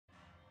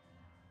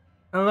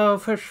Hello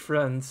fish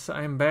friends,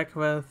 I'm back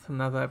with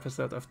another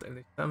episode of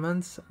Daily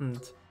Salmons, and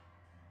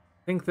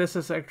I think this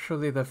is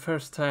actually the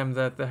first time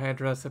that the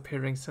Hydra is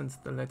appearing since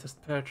the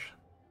latest patch.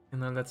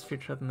 Let's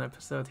feature an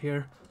episode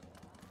here.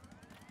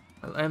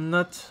 Well, I'm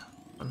not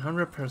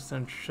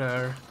 100%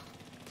 sure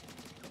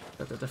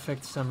that it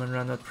affects Salmon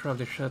Run. It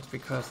probably should,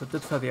 because it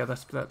did for the other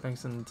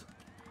Splatlings, and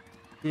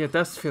yeah, it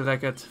does feel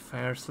like it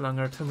fires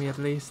longer to me at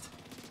least.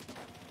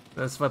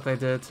 That's what they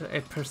did,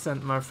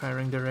 8% more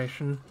firing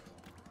duration.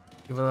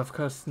 You will of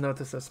course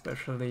notice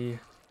especially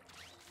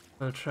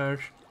full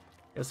charge.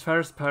 As far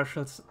as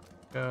partials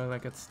go,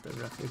 like it's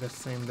roughly the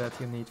same that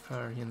you need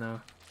for,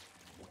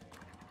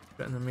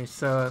 the enemies,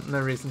 so no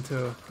reason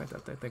to quite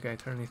update the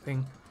guide or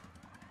anything.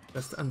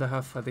 Just under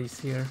half for these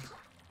here.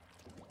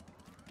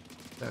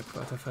 The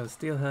quarter for the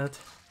steelhead,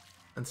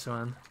 and so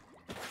on.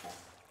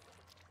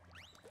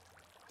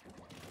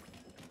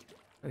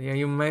 But yeah,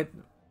 you might,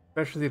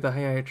 especially the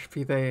higher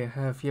HP they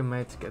have, you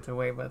might get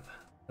away with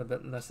a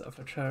bit less of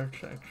a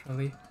charge,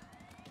 actually.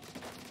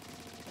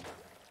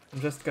 I'm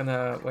just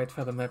gonna wait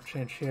for the map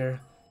change here.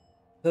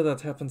 Till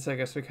that happens, I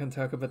guess we can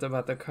talk a bit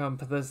about the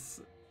comp. This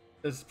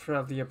is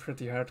probably a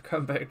pretty hard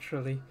comp,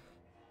 actually.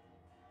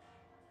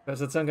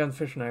 Because it's on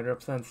Gunfish and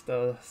Hydraplant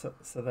still,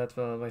 so that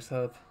will always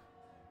help.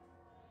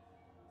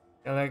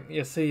 Yeah, like,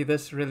 you see,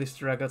 this really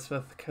struggles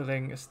with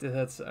killing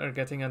steelheads or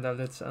getting under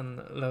lids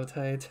on low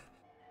tide.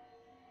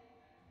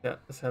 Yeah,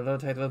 so low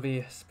tide will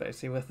be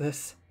spicy with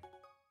this.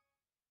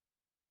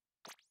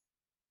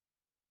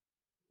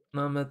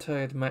 Normal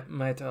tide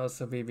might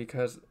also be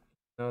because,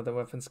 the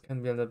weapons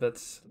can be a little bit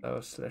slow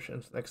 /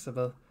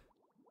 inflexible.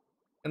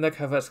 And the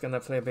cover is gonna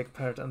play a big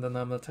part on the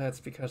normal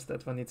tides because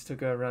that one needs to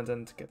go around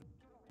and get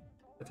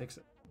critics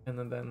in,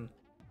 and then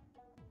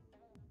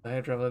the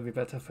Hydra will be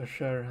better for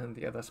sure, and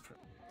the others.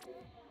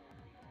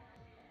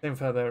 Same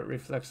for the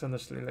reflex,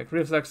 honestly. Like,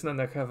 reflex and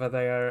undercover,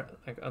 they are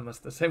like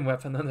almost the same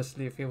weapon,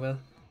 honestly, if you will.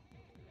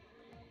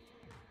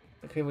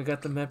 Okay, we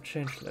got the map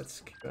change.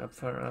 Let's queue up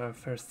for our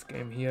first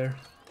game here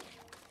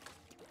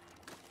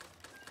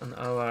on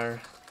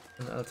our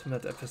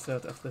penultimate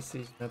episode of the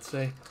season, I'd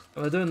say.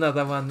 We'll do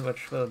another one,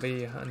 which will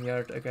be on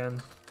Yard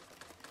again.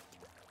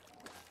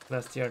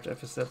 Last Yard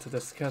episode to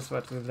discuss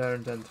what we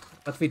learned and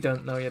what we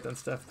don't know yet and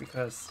stuff,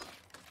 because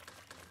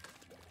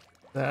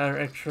there are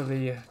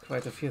actually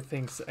quite a few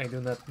things I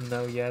do not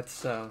know yet,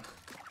 so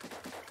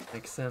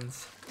makes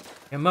sense.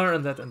 Yeah, more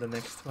on that in the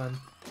next one.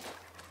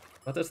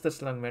 What is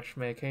this long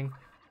matchmaking?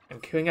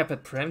 I'm queuing up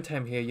at prime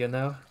time here,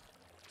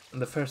 on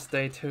the first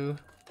day too.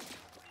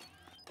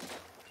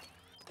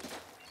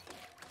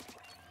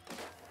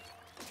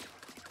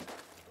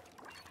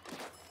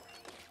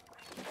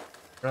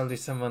 Probably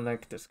someone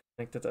like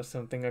disconnected or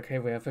something. Okay,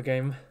 we have a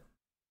game.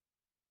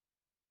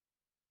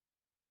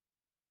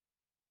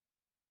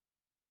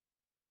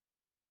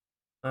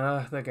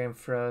 Ah, the game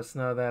froze.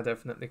 No, there are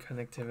definitely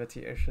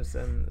connectivity issues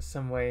in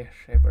some way,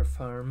 shape or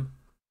form.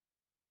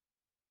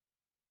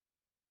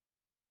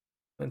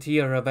 20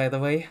 euro, by the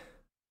way.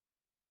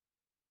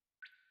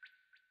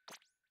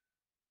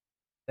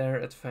 There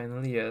it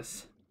finally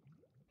is.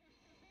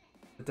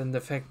 It didn't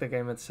affect the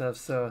game itself,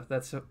 so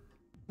that's a...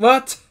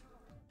 What?!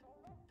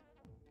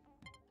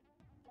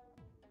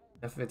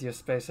 Enough video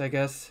space, I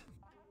guess.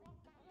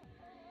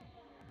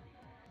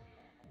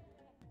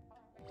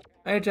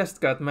 I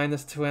just got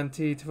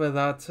 -20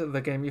 without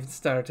the game even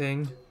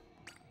starting.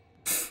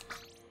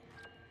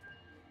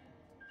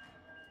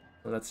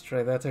 Let's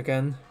try that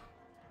again.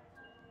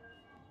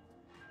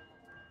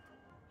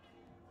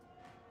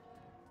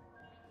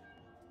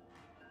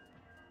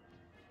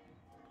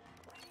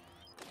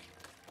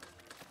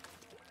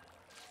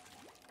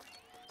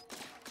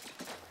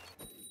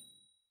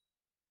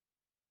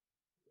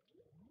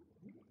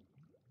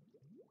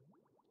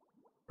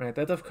 Right,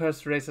 that of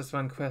course raises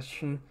one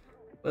question.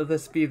 Will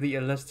this be the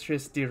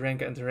illustrious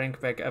D-rank and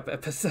rank back up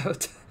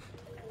episode?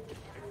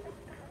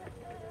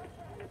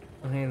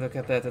 Hey, look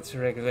at that, it's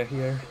regular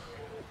here.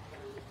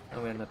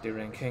 Oh, we're not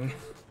D-ranking.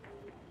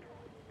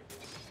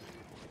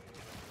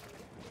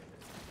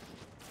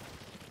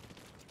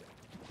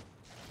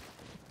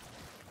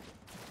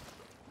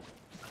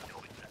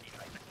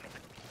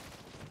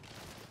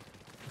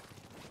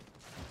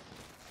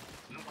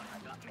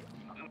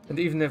 And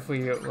even if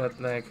we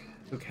would, like,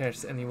 who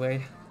cares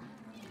anyway?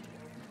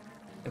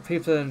 And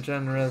people in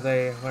general,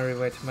 they worry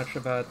way too much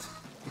about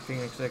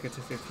keeping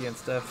executive VP and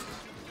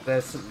stuff.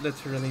 There's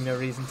literally no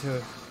reason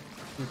to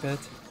keep it.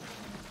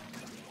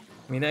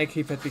 I mean, I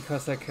keep it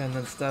because I can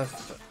and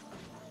stuff.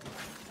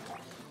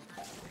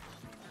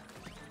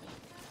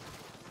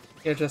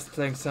 You're just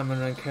playing Salmon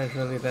Run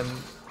casually, then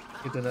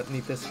you do not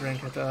need this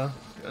rank at all.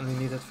 You only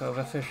need it for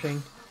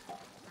overfishing.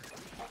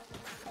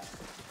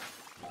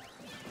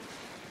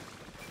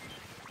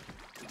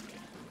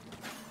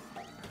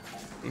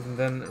 Even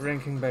then,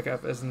 ranking back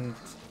up isn't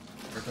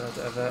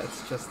whatever,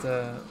 it's just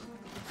a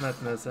mad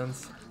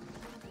nuisance.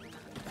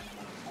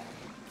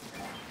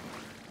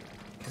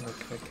 Real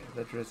quick,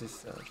 the Drizzle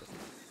just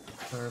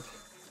herb.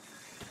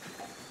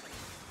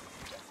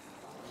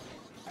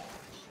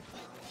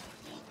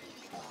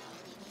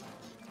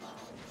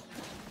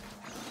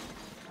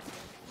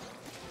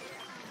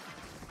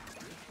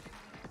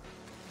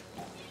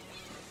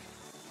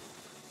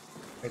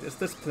 Wait, is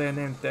this player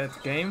named Dead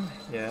Game?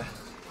 Yeah.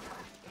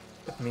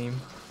 Good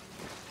meme.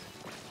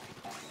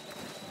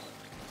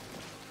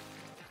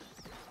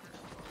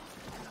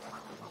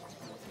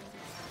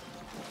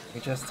 We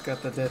just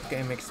got the Dead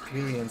Game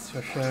experience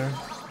for sure.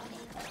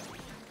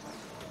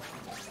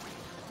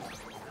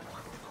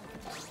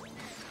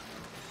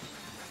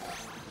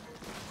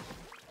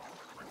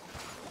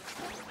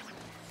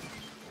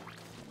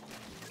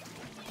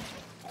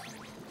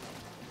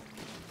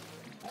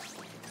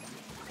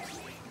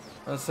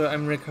 Also,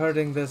 I'm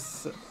recording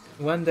this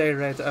one day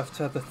right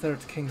after the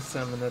third King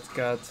Salmonid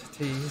got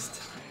teased.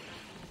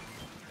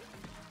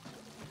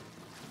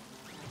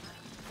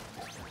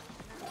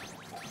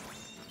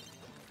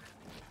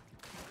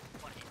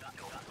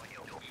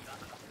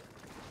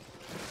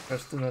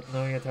 First, do not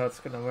know yet how it's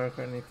gonna work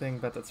or anything,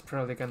 but it's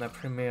probably gonna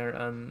premiere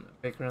on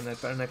Big Run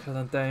at Barnacle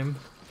and Dime.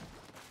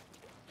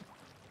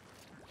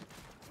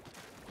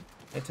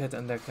 High Tide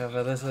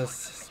Undercover, this is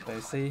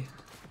spicy.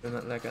 Do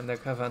not like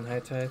Undercover on High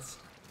Tides.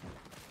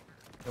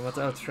 And what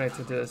I'll try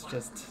to do is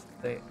just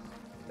stay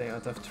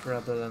out of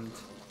trouble and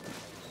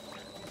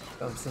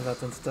bounce a lot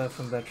and stuff,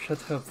 and that should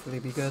hopefully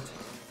be good.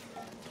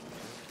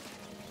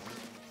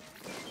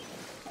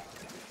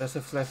 There's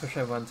a flyfish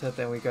I wanted,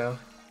 there we go.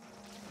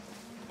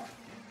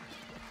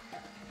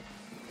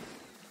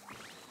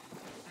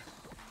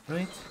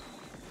 Right.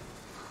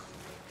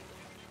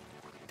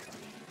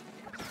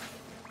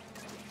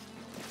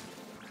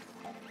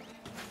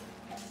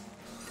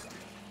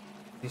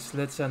 These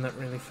slits are not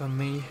really for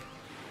me.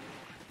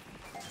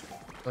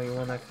 Well, you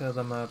wanna kill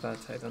them all, but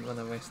I don't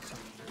wanna waste time.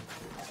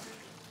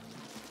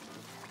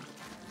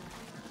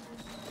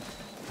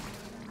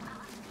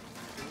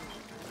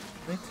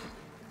 Right.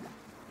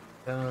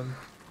 Down.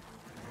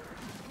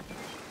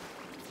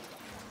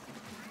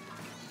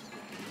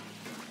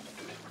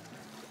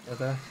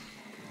 There.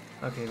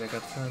 Okay, they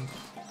got found.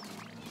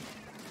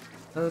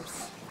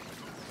 Oops.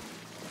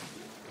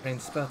 Rain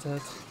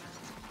spotted.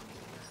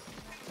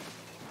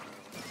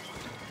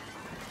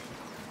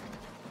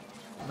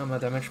 No more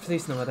damage,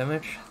 please, no more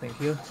damage. Thank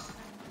you.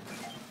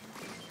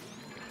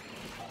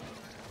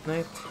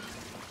 Night.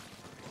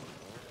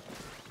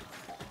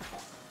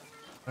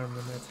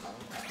 Armament.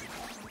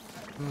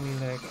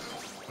 Movie leg.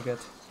 I got.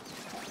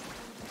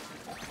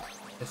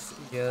 Yes,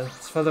 yeah,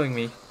 it's following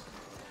me.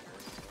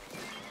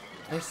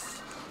 Nice.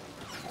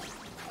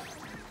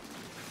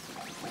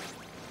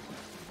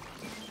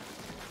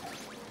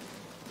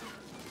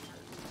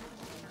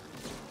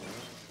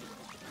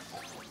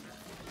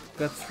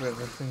 Got through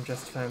everything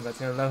just fine, but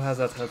you know, low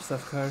hazard helps,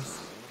 of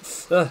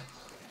course. Ugh!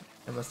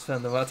 I must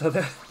find the water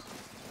there.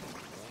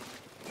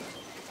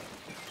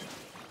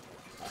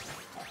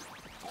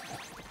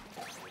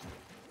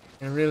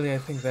 And really, I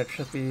think that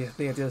should be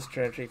the ideal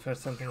strategy for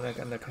something like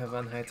Undercover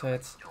on High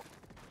Tides.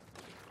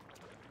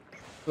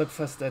 Look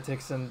for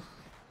statics and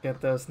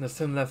get those in a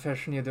similar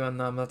fashion you do on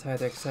normal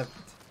tide, except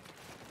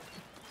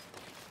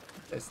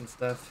place and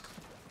stuff.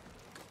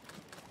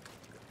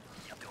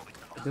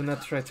 Do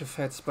not try to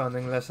fight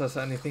spawning lessers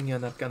or anything, you're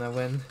not gonna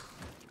win.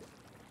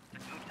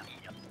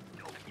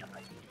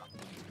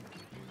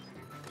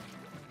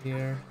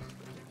 Here,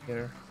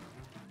 here.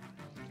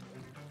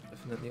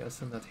 Definitely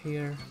also not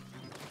here.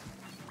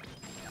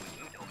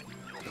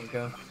 There we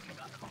go.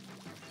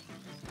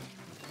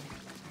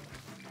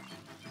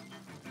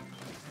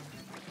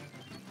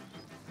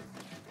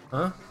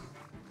 Huh?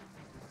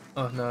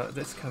 Oh no,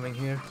 it's coming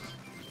here.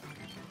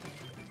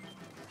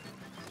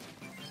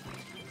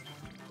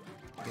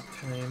 Good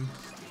time.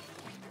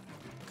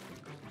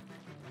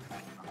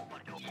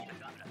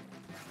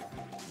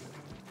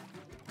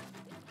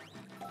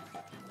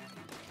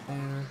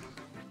 There.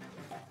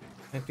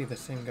 Might be the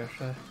same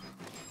Gasha.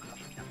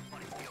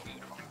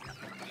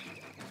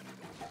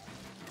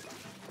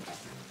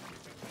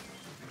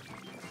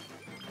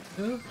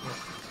 Ooh.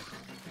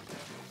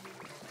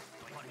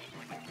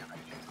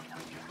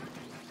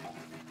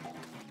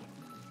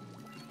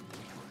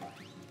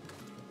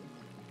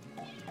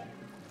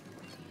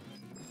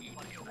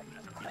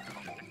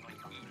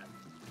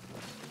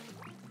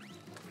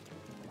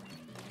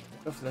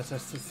 Let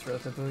us to throw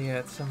the buoy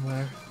at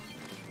somewhere.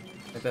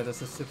 Like that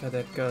is a super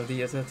dead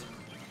Goldie, is it?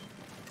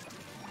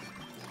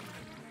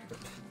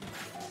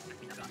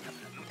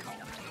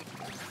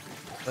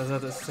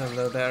 That is so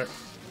low there.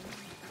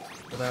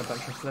 So there are a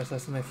bunch of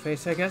flashes in my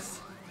face, I guess.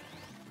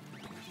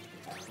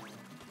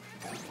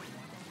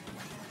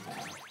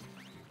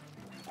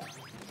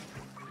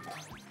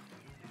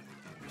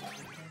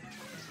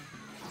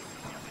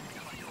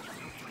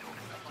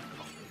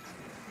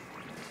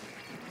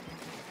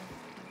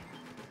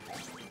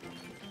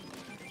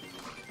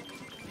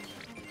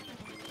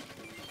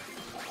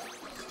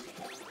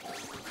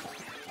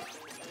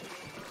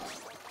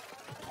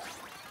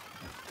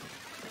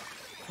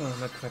 Oh,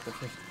 not quite the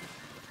fish.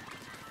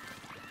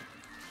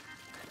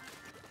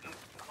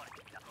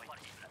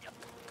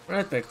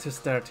 Right back to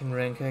starting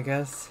rank, I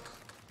guess.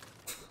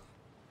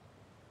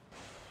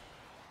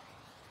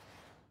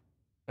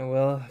 I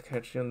will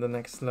catch you in the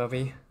next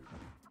lobby.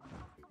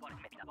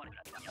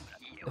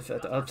 If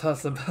at all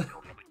possible.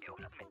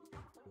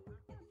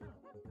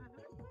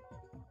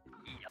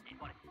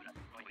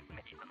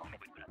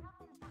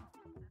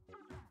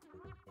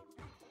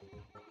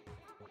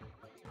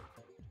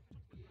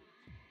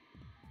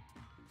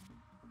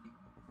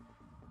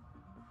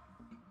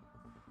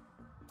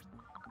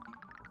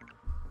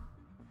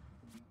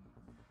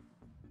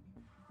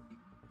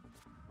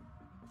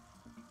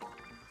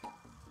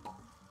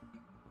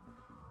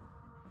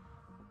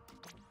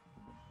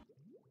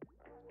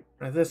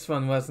 This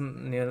one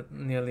wasn't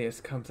nearly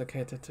as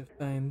complicated to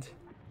find.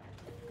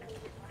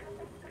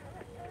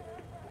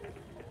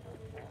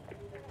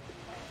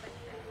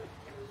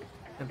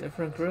 A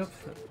different group?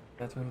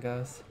 That one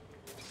goes.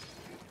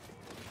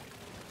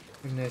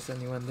 Recognize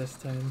anyone this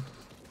time.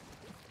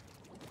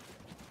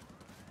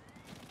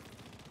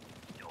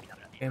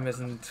 Game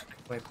isn't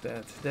quite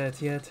that dead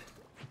yet.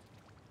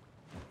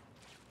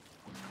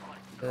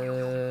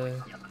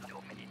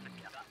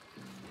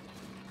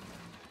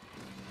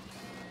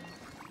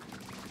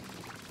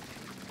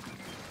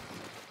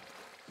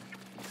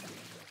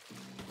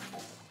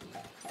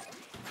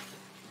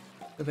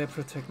 They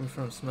protect me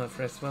from small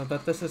fry as well,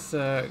 but this is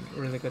a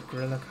really good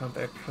gorilla comp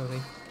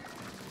actually.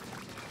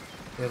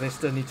 Yeah, they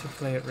still need to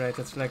play it right,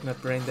 it's like not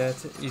brain dead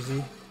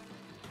easy.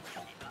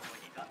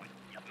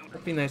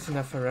 Would be nice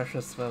enough for Rush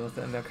as well with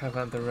the undercover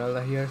and the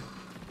roller here.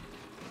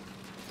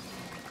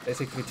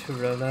 Basically 2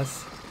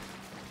 rollers.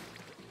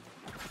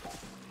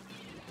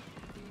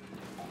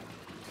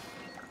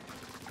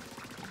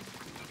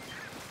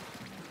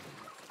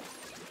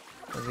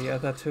 The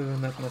other 2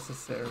 not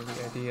necessarily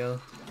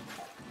ideal.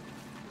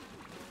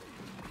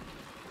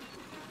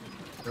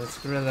 This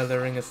gorilla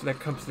luring is like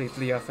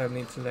completely off, I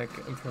need to like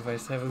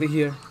improvise heavily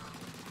here.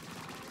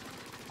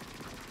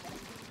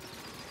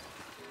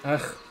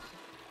 Ugh.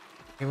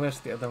 Okay, where's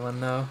the other one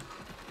now?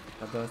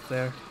 They're both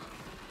there.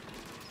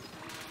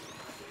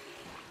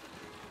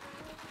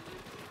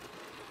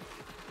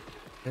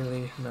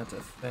 Really not a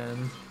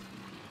fan.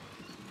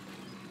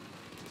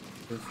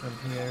 Go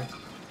from here.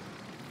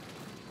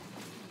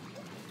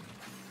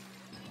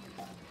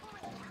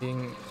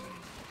 Being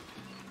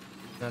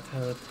not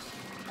helped.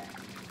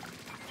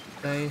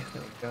 There we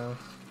go.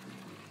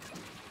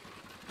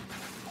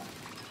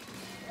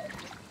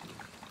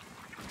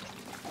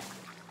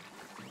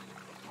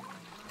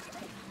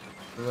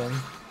 Win.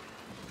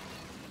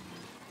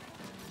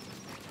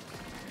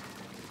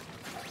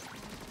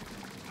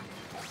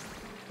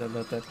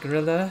 About that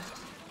gorilla.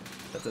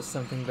 That is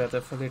something that a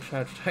fully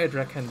charged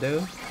Hydra can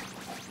do.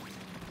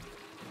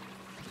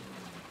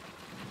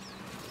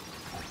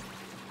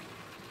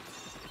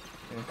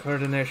 And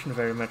coordination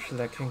very much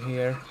lacking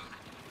here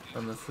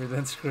on the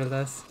Freelance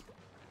gorillas.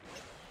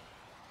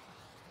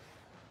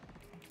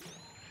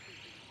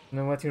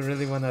 Now what you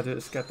really wanna do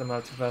is get them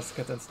out to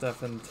basket and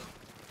stuff, and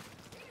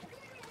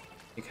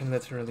you can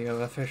literally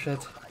overfish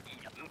it.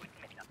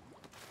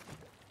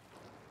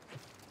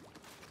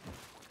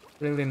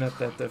 Really not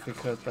that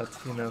difficult, but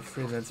you know,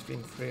 Freelance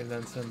being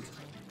Freelance, and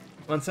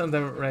once on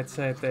the right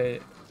side they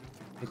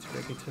be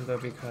tricky to though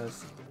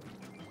because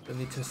they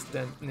need to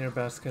stand near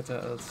basket or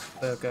else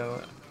they'll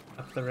go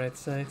up the right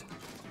side.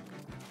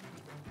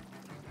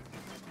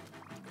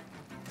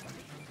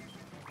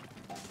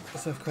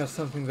 It's of course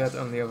something that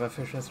only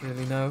overfishers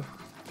really know.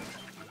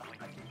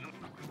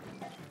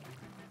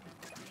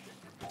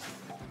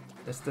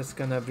 Is this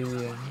gonna be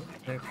an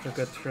extra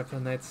good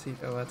triple night seed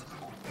or what?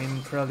 I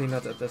mean, probably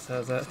not at this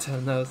hazard, who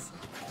knows.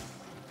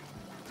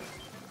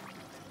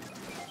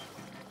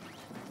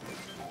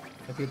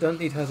 But you don't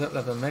need hazard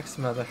level max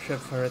Mothership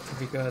for it to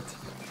be good.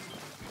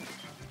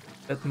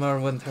 Bit more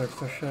wouldn't hurt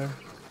for sure.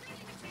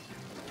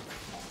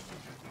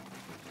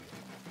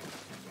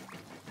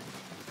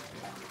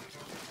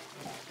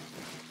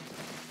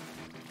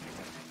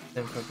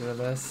 Same for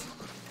gorillas.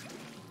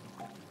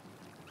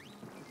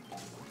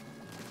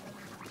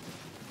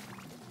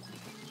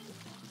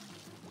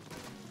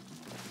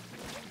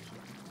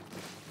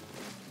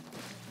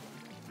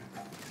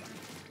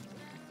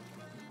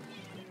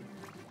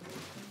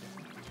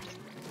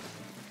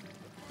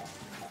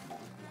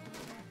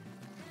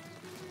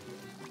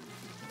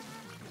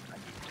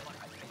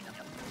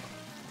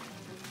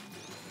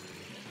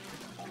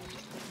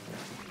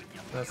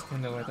 That's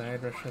kind of where the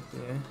Hydra should be,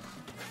 eh?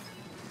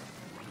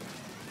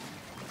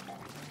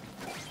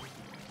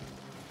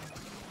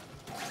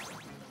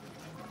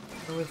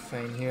 Oh, we're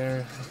fine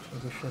here. I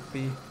think we should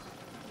be.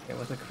 Yeah,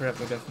 what a crap,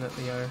 we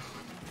definitely are.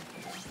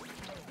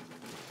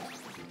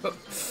 Oh.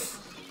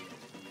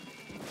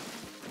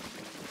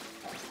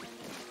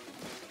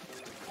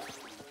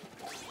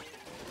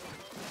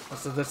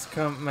 Also, this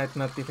comp might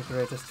not be the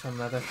greatest for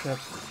Mothership,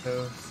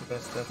 so it's the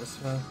best that as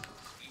well.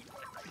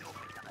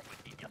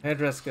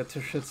 Hydra's good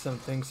to shoot some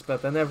things,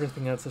 but then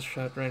everything else is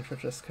short range,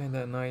 which is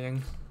kinda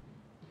annoying.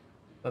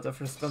 A lot of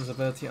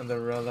responsibility on the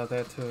roller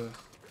there to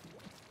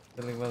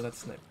really well at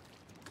snipe.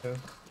 So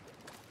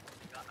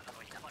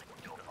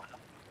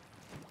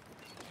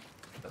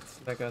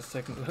that's like our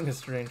second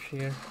longest range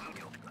here.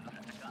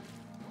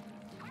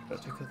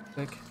 But you could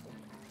click.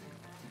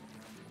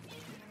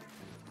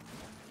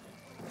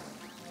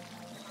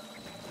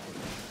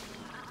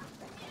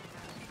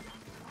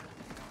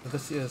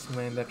 This is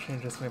main that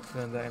changes my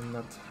plan that I'm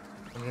not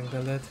changing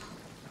the lid.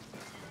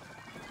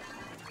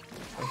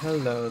 Oh,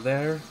 hello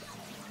there.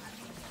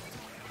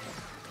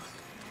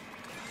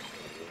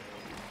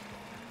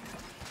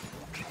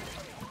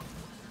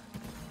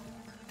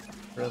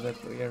 Throw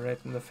that we are right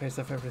in the face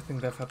of everything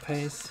that for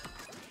pace.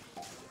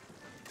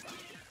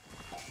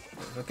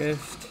 Have a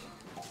gift.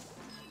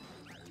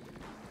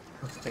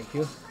 Oh, thank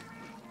you.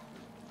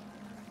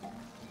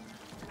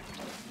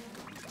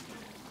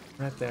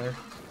 Right there.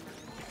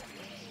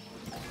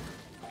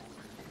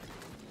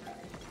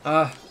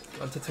 Ah!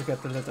 Wanted to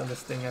get the lid on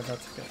this thing, I got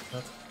to get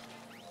that.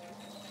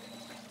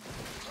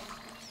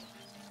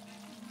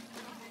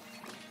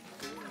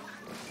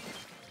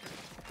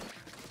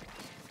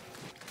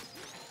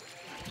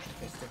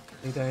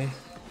 Did I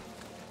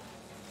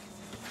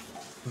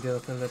deal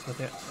with a little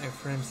bit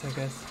iframes, I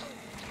guess?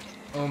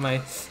 Oh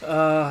my,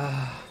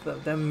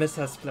 that miss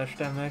has splash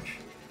damage.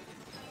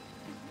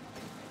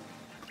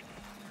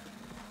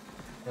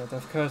 That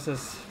of course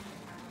is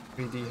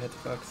 3D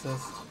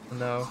hitboxes.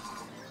 No,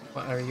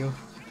 what are you?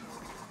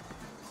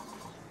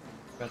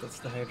 God, it's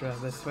the Hydra.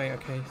 This way,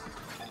 okay.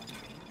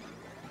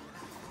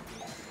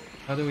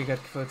 How do we get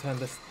quota on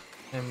this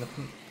time with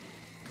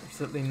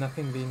absolutely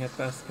nothing being at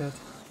basket?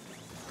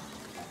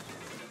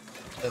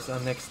 There's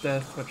our next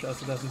death, which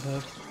also doesn't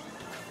help.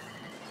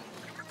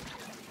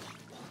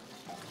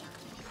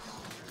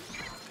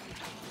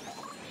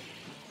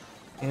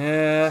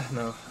 Yeah,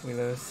 no, we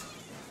lose.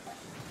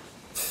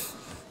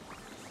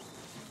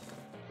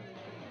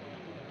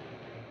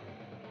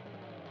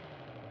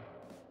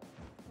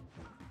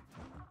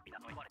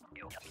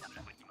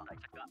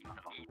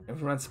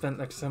 Everyone spent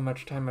like so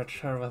much time at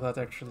Char without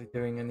actually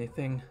doing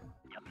anything.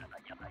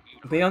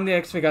 The only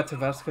X we got to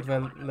basket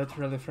were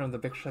literally from the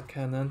big shot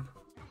cannon.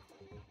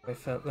 I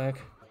felt like.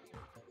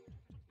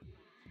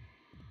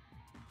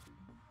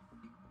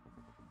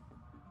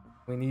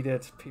 We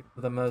needed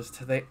people the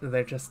most.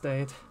 They just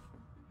died.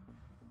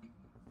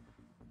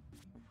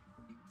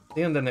 See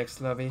you in the next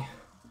lobby.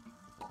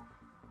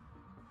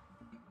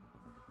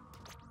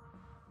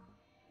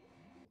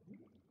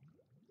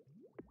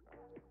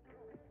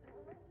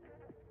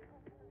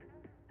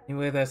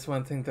 Anyway, there's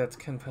one thing that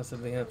can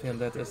possibly help you, and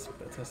that is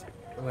better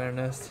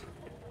awareness.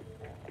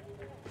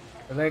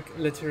 I like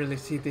literally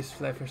see these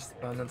flyfish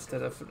spawn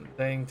instead of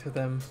dying to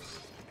them.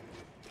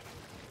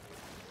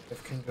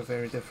 It can go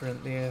very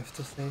differently, I have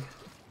to say.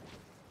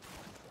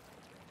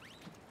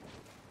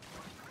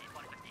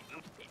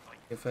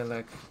 If I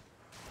like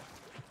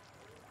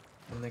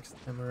the next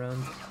time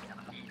around.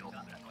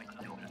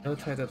 Low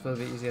tide, it will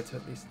be easier to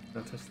at least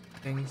notice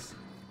things.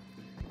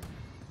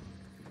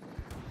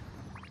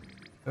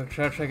 Quick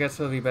charge, I guess,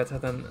 will be better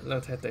than low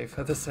tide day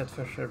for the set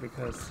for sure,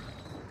 because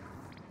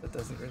that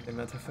doesn't really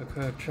matter for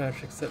quick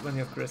charge, except when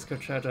you have Grizzco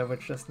charger,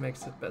 which just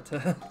makes it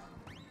better.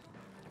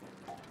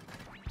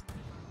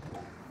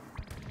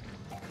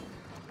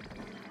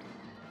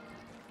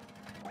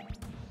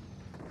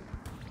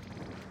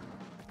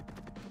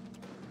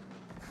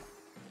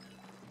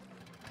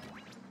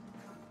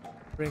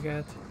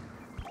 Frigate.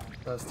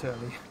 That was too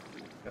early.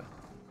 Go.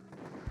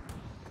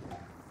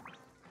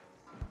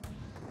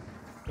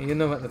 You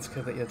know what? Let's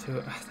kill the ear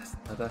too. Ah, that's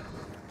another.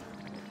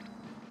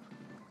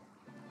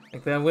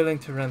 Like, they're willing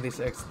to run these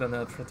eggs, then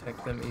I'll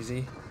protect them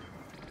easy.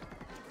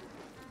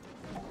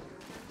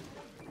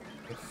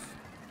 If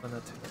one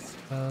or two as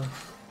well.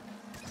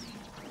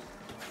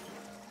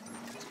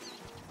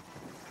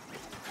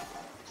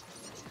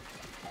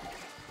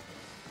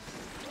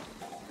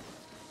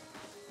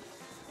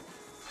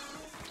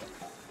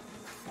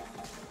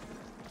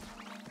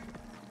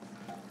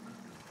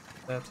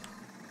 That.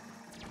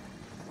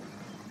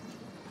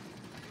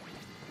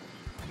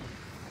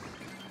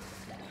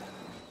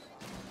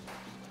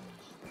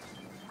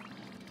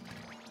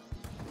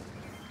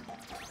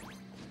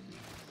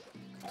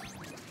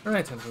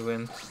 Alright, and we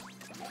win.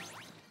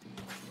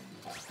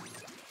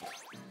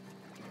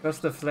 Because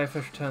the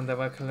flyfish turn that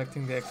while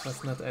collecting the eggs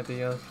was not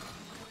ideal.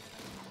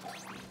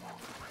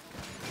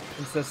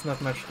 Since there's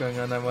not much going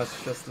on, I was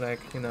just like,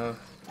 you know,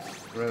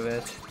 screw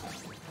it.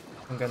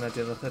 I'm gonna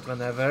deal with it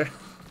whenever.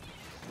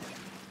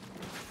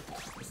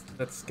 Just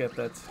let's get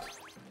that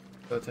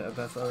go to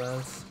above or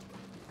else.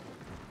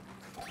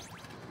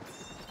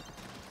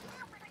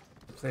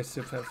 I play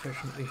super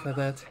efficiently for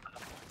that.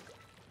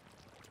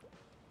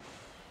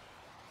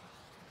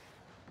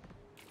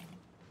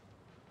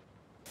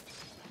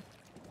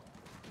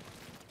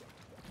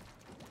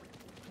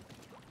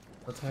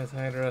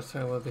 Hydra,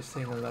 so I will be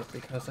seeing a lot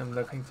because I'm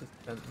looking to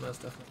spend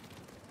most of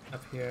it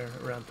up here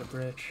around the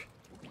bridge.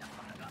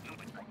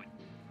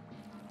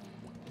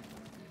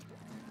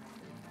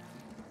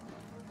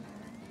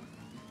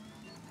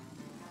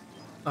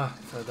 Ah,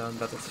 fell down,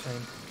 but it's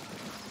fine.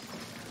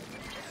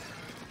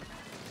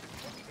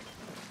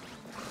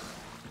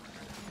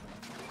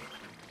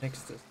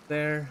 Next is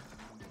there.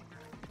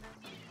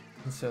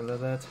 And solo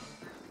that.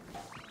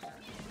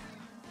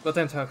 What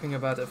I'm talking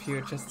about, if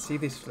you just see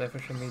these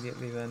flyfish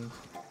immediately, then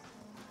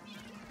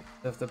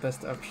you have the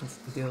best options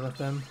to deal with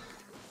them.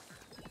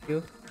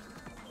 You.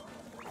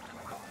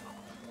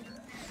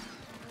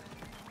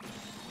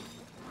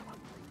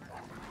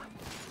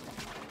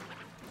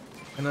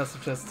 And also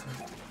just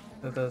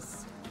do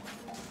this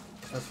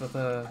just with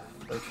a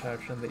full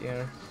charge in the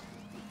air.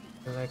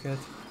 I like it.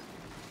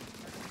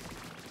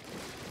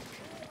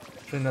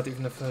 Actually not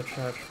even a full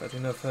charge, but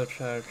you know, full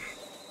charge.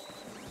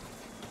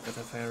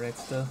 Better fire rate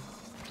still.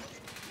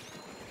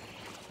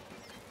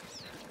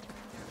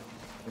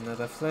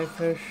 Another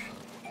flyfish.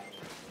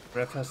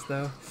 Grab us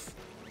though.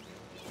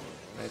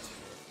 Right.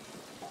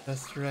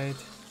 That's right.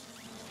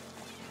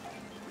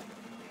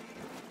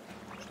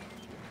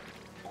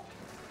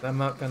 I'm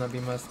not gonna be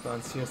more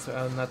spawns here, so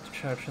I'll not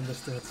charge into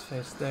its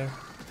face there.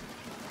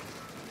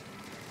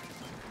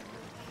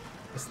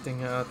 This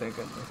thing out, I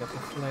got the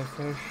fly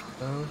fish.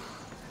 No.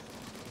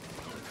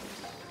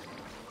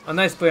 Oh,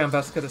 nice boy on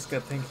basket is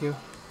good, thank you.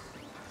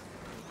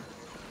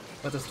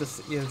 What is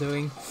this eel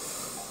doing?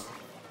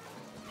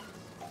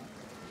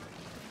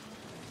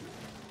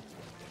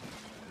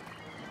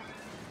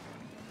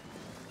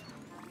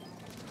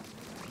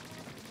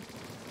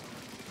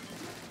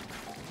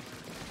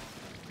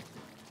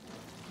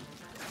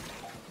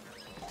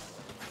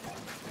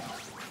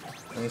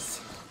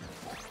 Nice.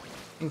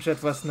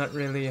 Inkjet was not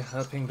really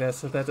helping there,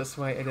 so that is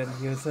why I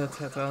didn't use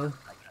it at all.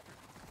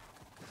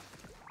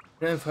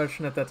 Very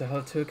unfortunate that the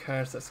whole 2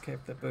 cars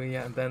escaped the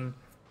booyah and then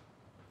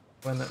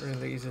were not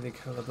really easily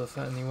killable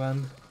for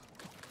anyone.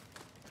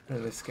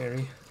 Really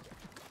scary.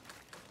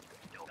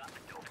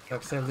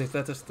 Like, I believe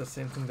that is the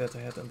same thing that I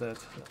had on that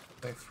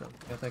wave from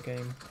the other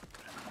game.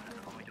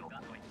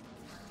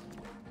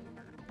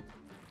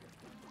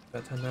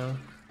 Better now.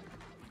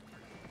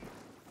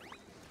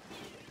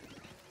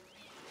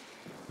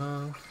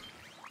 Oh.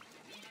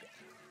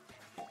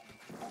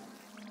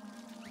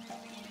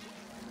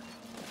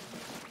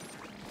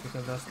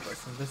 The last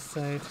boss on this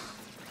side.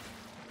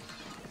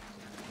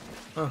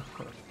 Oh,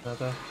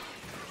 another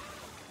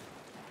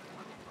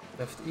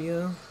left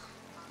eel.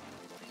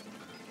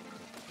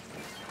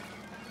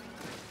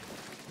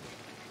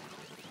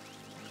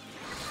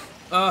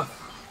 Oh,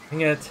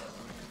 dang it!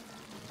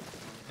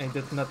 I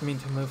did not mean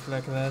to move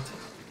like that.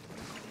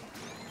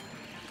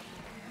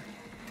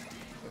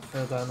 I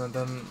fell down and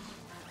then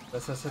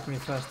this has hit me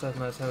faster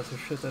than I tried to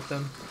shoot at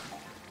them.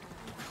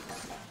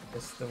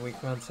 It's the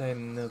weak ones, I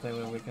knew they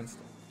were weak and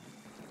stuff.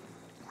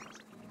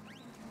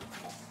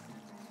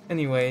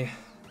 Anyway,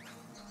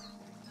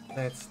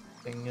 that's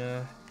thing,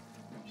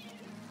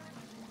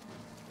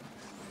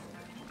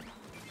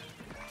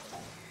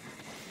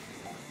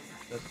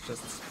 let's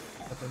just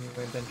but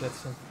anyway, then get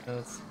something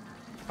else.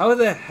 How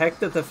the heck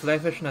did the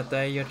flyfish not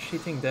die? You're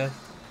cheating there.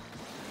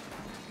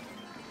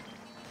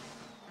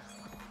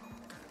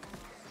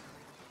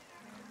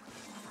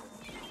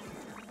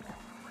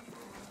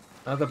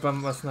 Oh, the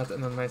bomb was not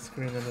in on my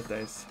screen and it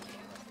dies.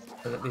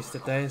 Well, at least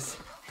it dies.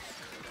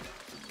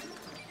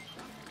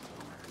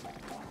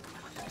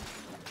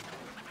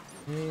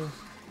 Yeah,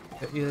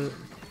 the eel...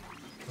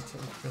 What's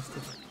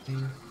interested in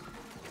me?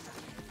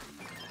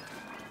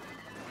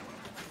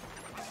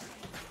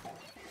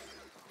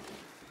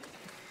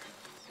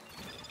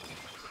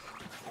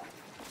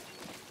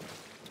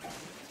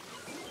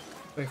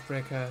 Wave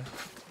breaker.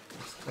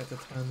 It's quite a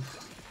ton.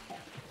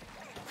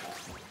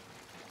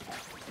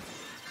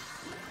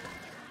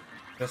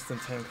 Just in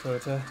time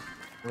quota.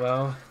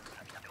 Wow.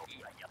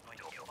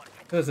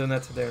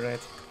 Cohozuna today,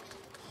 right?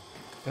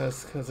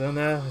 Because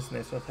Cohozuna is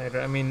nice with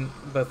Hydra. I mean,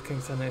 both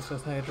kings are nice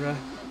with Hydra.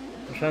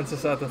 The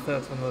chances are the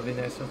third one will be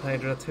nice with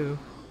Hydra too.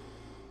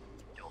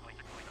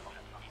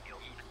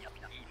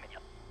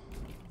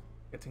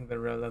 Getting the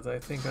rollers, I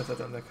think, or is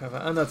it undercover?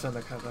 Oh, no, it's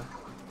undercover.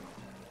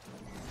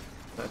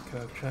 That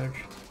Cohock charge.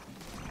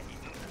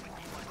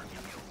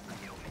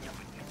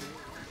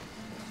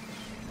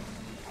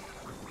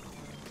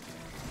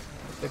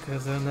 The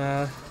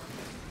Cohozuna.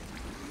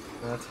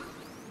 Not.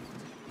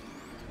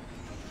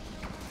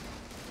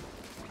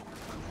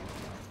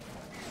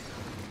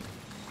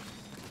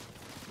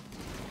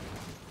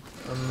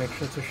 I'll make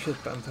sure to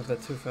shoot bump of the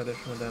 2 for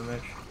additional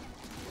damage.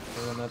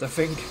 Or another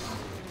thing.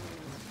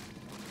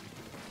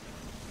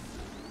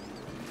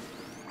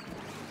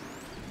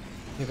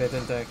 Maybe I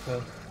didn't die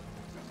well.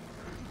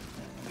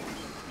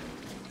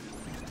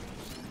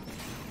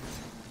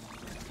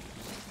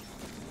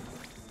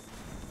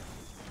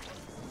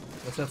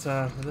 But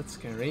that's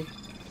scary.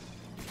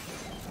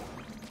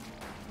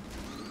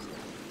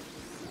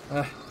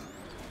 Ah.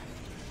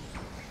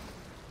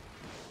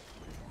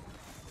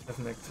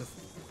 Doesn't make this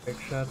big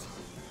shot.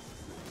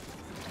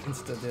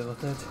 Insta deal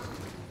with it.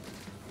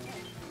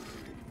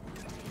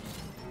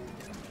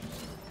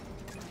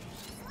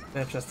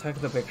 Yeah, just hack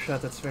the big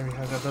shot, it's very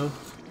huggable.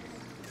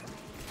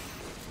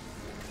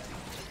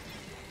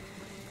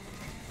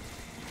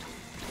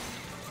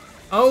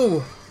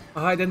 Oh!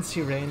 Oh, I didn't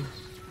see rain.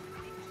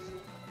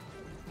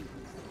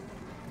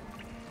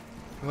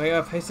 Way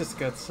our pace is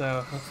good,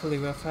 so hopefully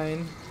we're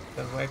fine.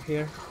 Don't wipe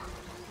here.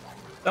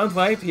 Don't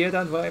wipe here,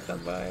 don't wipe,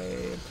 don't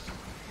wipe.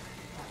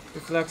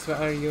 Reflex, where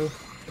are you?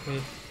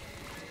 Okay.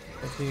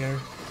 Right here.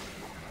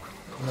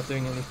 I'm not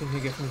doing anything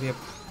here, give me the...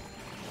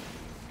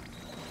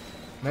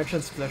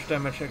 Merchant splash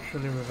damage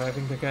actually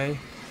reviving the guy.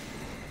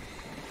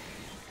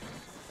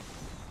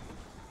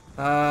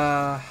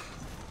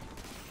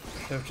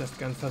 Should have just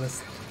gone for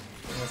this.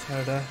 It was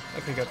harder.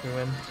 Okay, got me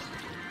win.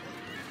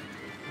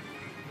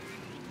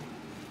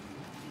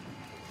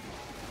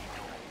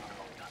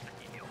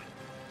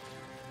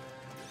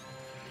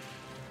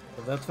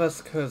 So that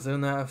was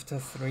Cohozuna after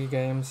 3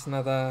 games.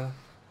 Another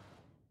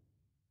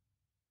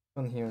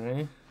one here,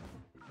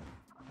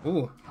 eh?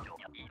 Ooh.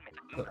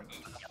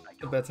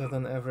 A better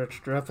than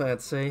average dropper,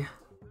 I'd say.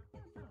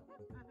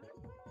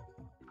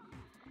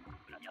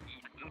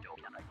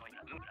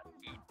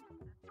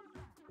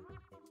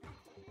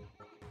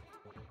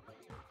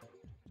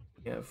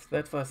 Yeah, if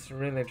that was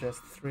really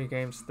just 3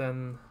 games,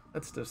 then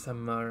let's do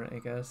some more, I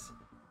guess.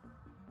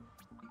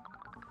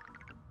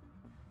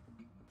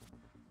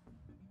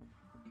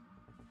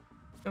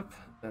 Yep,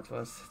 that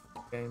was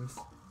games.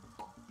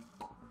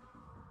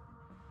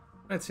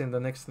 Let's see in the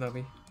next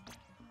lobby.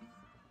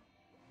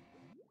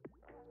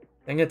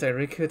 Dang it, I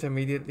requeued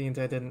immediately and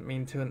I didn't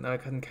mean to, and now I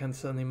couldn't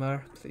cancel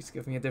anymore. Please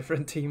give me a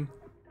different team.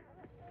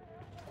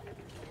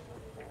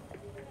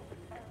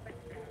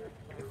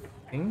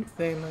 I think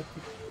they might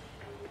be,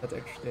 but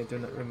actually I do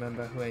not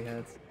remember who I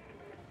had.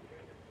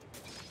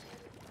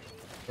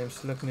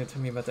 Names look new to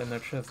me, but I'm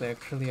not sure if they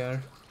actually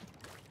are.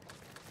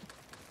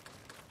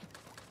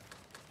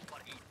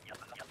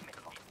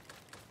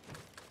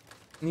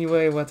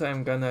 Anyway, what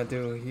I'm gonna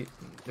do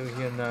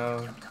here now,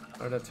 in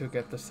order to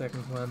get the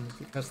second one,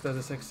 because that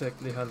is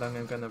exactly how long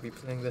I'm gonna be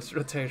playing this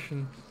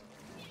rotation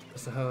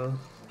as a whole.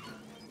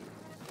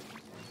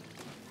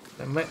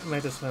 I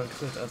might as well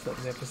include after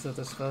the episode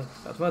as well,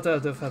 but what I'll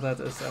do for that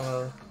is I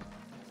will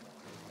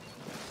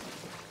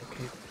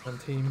keep one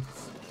team.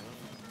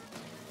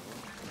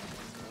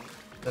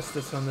 As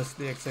this one is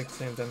the exact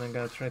same, then I'm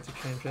gonna try to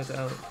change it.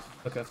 I'll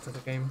look after the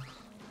game.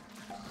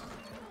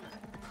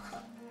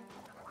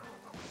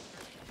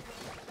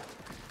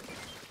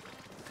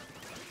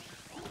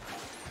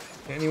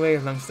 Okay, anyway,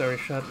 long story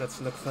short,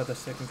 let's look for the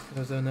second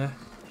Cohozuna.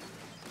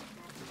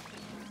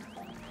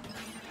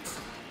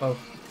 Oh.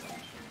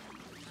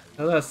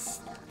 Oh, that's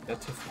got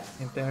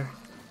 215 there.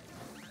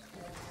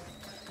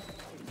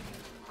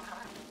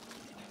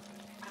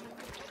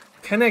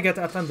 Can I get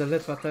up on the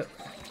lid? What the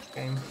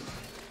game?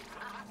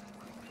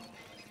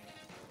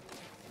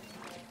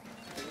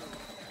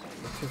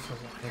 Two for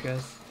one, I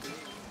guess.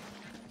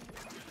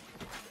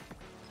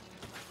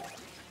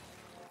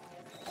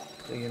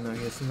 So you know,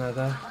 here's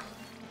another.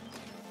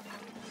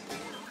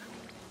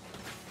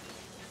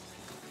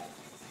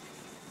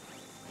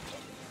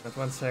 At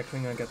 1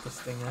 second, I get the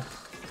stinger.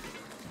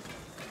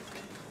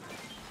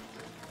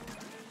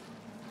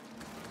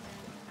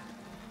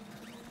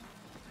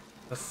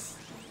 That's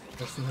the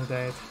person who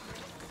died.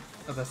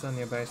 Oh, that's on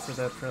nearby, so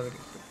they'll probably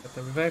get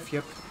the revive.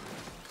 Yep.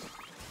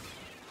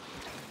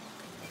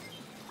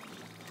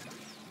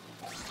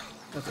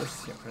 That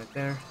is, yep, right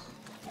there.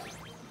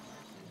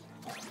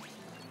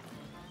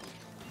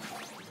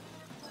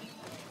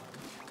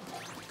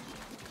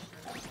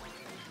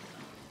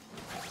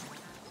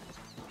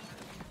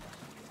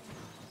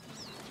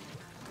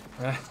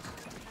 Ah.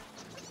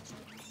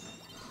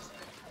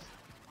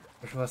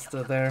 Which was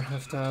still there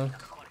after all.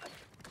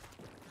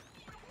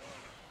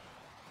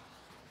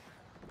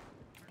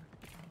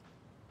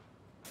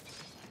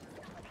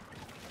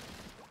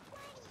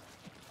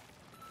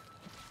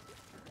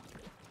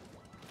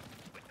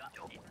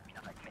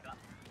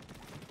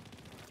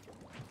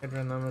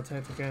 Hydra normal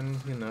type again,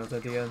 you know the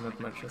deal, not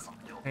much has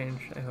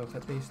changed, I hope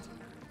at least.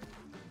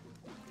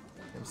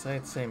 Same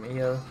side, same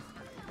eel.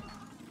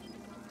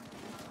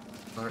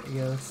 More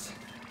eels.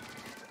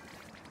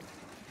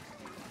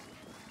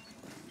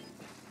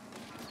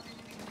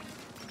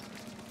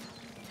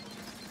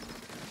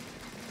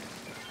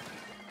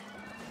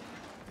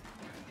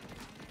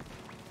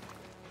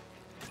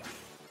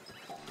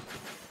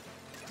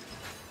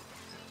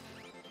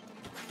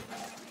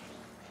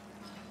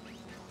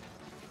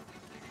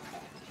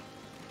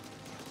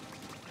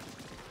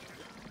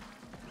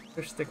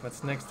 Fish stick,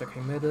 what's next?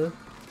 Okay, middle.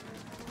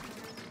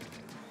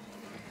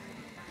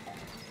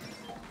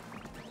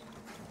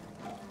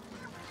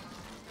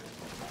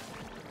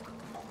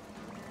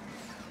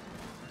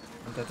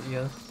 And that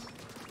eel.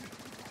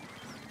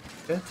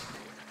 Good.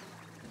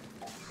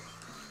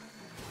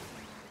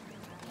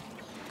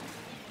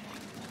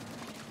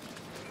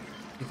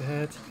 Keep the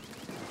head.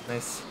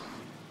 Nice.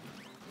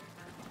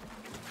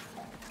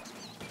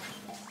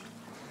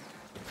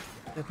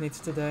 That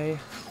needs to die.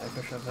 I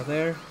fish over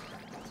there.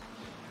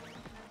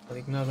 I'll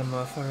ignore them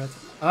more for it.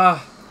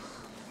 Ah!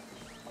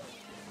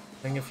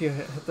 I think if you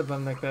hit the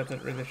button like that,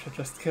 it really should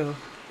just kill.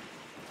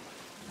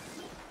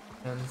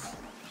 And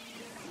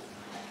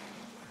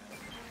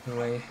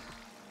anyway,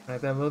 right,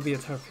 there will be a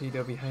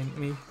torpedo behind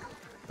me,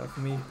 of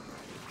me.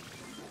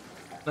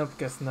 Nope,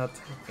 guess not.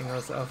 It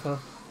was awful.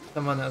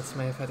 Someone else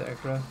may have had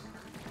aggro.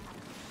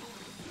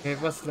 Okay,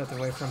 it was led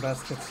away from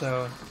basket,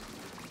 so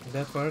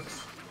that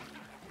works.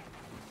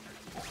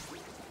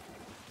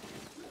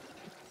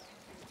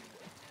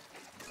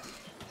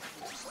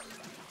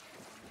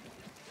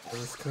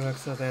 There's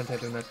Cohock out there and I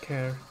do not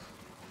care.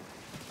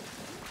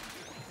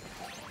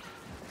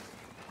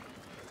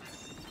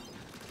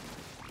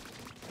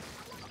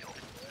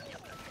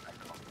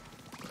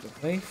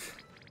 Good wave.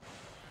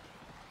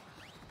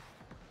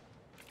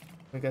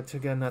 We got to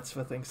go nuts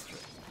for things.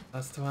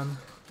 Last one.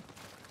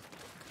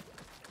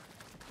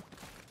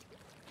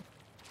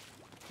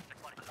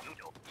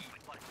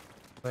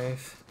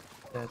 Wave.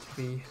 That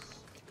be.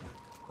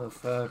 Oh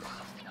fuck.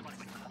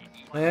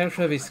 Might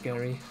actually be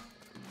scary.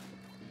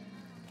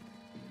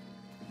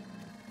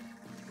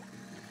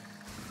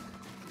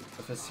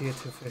 just here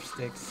 2 fish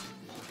sticks.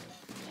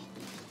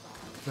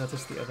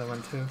 Notice the other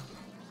one too.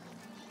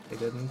 They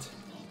didn't.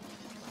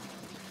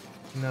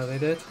 No, they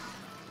did.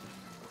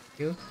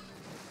 You?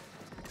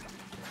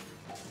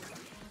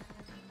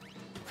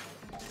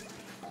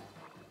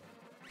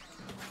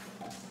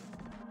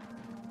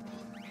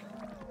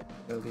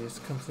 Goldie is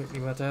completely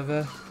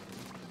whatever.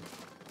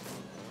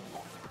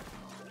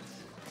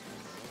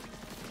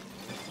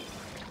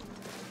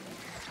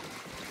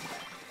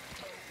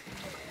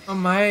 Oh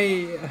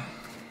my!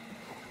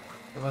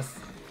 It was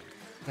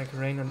like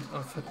rain and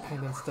foot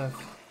paint and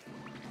stuff.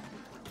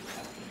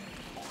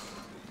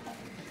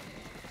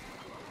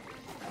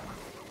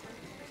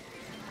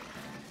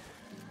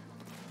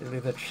 Really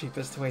the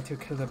cheapest way to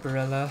kill a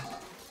Barella.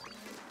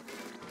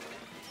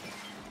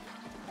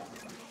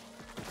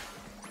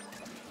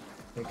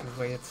 Take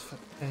away its foot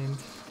paint.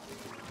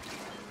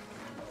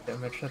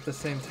 Damage at the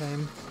same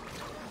time.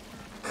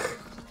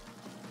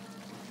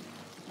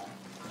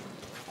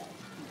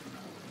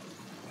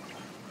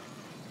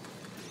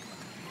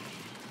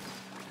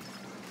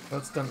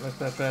 Boats don't look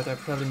that bad. I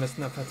probably missed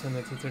an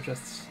opportunity to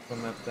just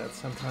swim up that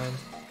sometime.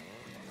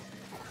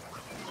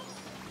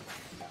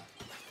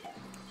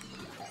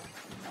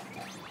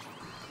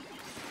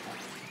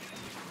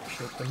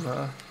 Shoot them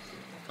more.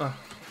 Oh,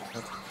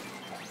 God.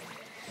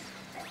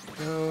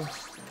 No.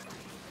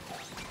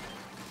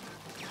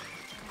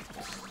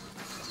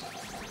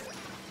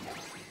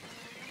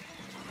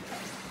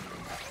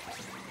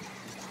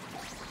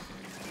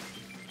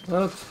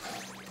 Oops.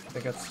 I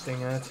got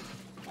sting at.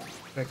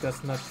 Drag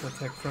does not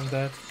protect from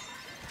that.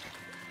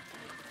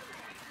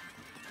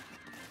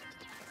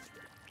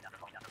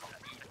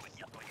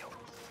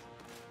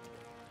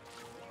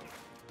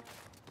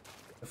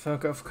 The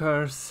fog, of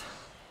course.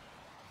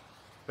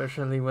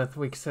 Especially with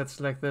weak sets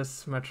like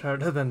this, much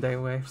harder than day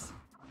waves.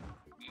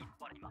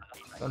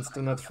 Ones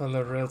do not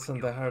follow rules and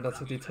they're harder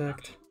to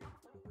detect.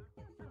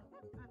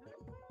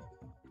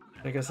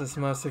 I guess it's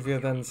more severe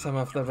than some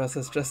of the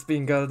bosses just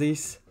being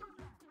Goldies.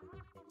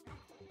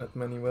 Not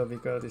many will be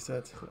Goldies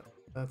at.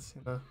 That's,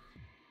 you know.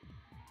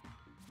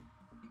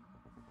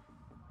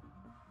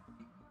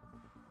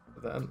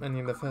 There aren't many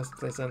in the first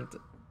place, and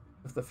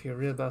if the few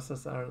real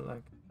bosses are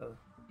like the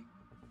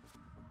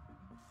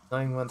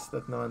 9 ones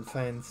that no one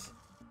finds,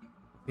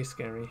 be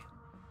scary.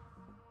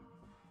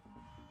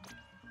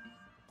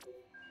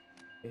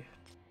 Okay.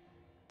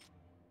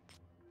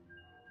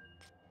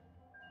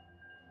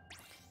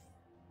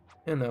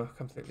 You know,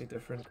 completely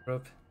different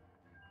group.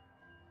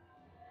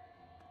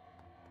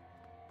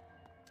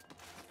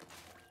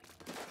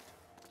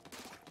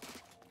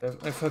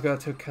 I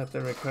forgot to cut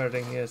the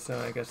recording here, so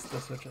I guess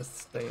this will just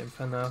stay in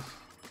for now.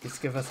 Please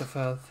give us a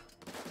path.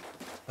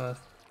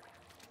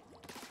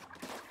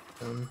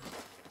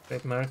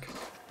 Trademark.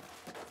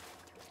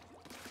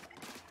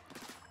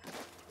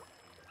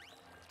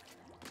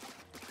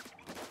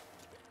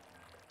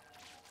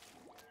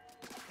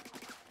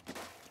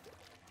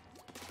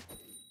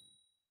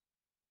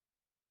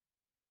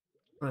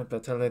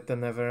 Better late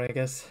than never, I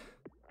guess.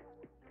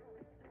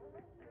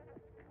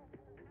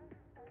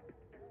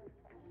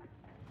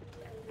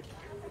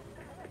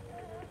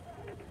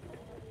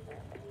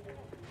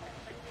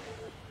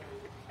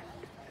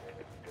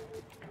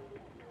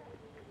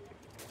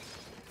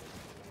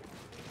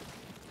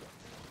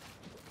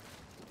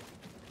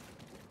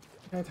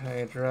 Right,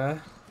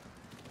 Hydra.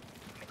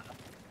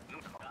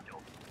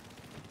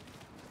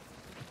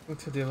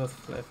 To deal with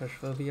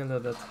flyfish will be a little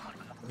bit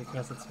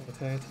because it's so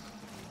tight.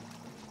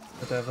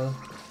 The devil.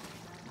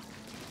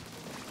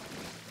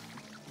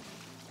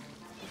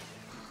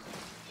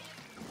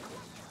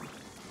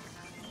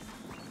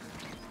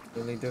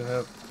 Really do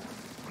hope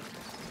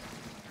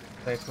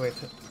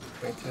lightweighted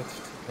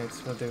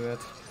teammates will do it.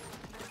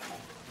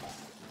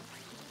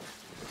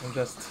 I'm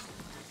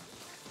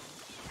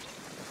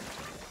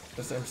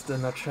because I'm still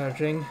not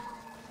charging.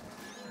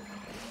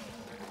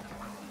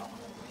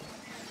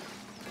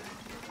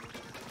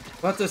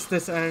 What is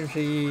this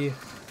RNG?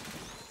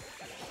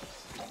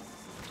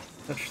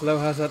 Such low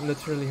hazard,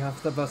 literally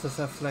half the bosses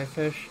have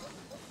flyfish.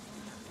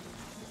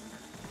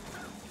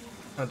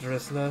 Or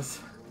drizzlers.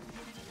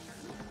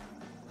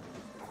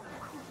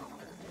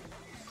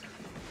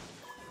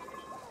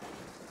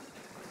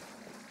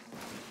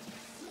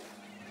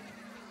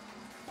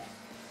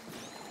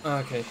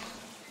 Okay.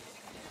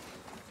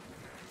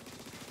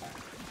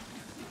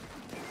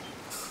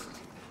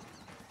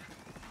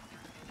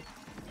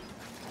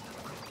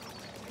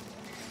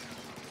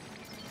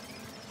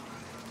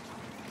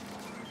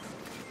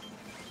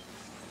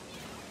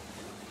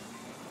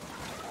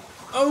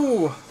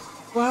 Oh!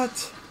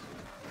 What?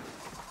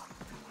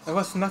 There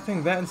was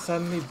nothing there and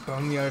suddenly,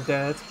 boom, you're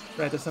dead.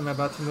 Right as I'm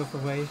about to move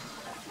away.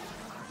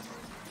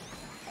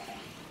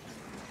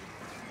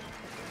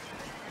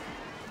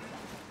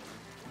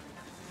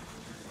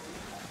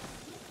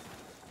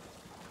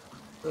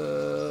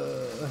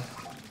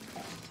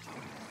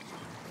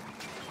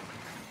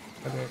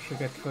 Okay, actually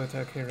get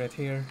Cohock here, right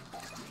here.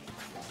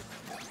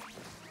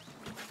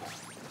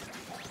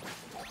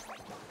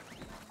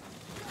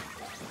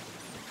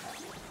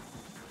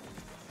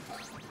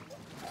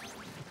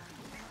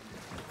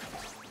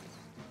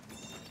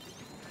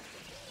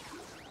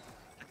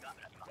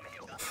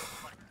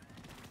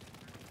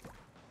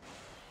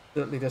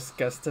 absolutely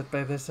disgusted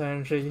by this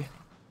RNG.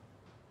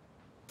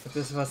 But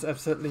this was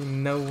absolutely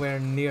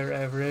nowhere near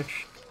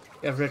average.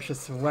 Average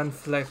is one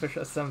flyfish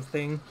or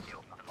something.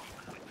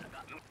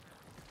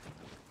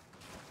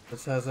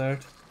 This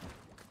hazard.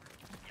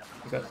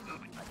 We got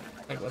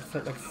like what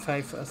felt like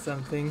 5 or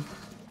something.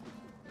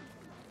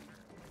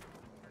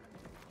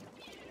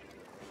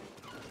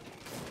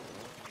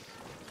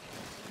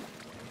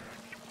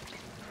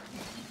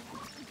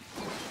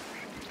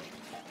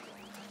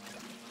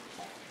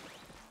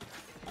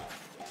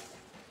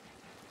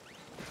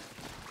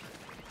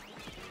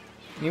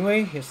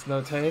 Anyway, here's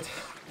low tide.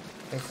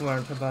 I've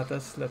warned about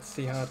this, let's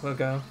see how it will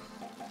go.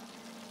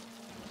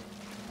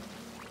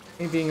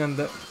 Me being on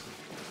the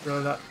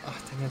roller. Oh,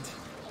 dang it.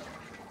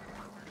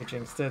 I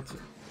jinxed it.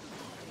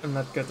 I'm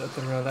not good at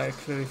the roller, I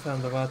clearly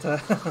found the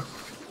water.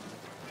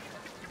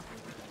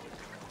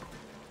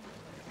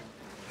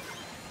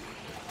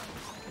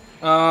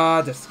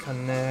 Ah,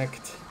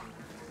 disconnect.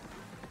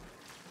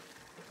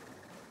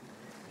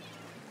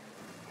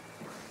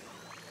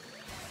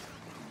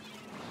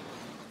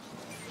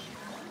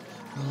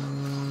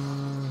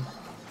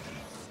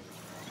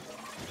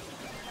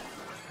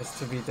 Has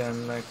to be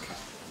done, like,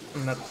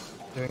 I'm not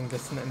doing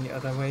this in any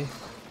other way.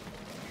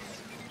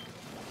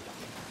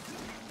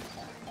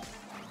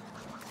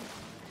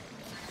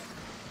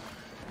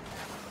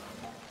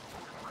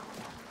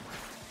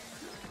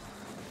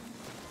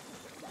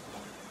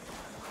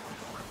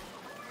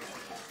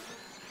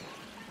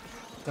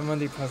 Someone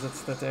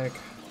deposits that egg.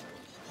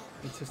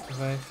 Need to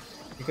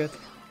survive. You good?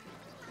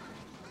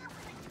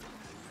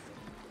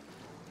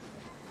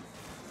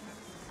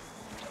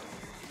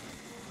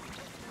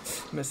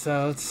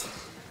 Missiles.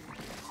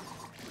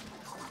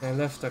 I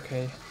left,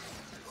 okay.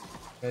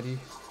 Ready.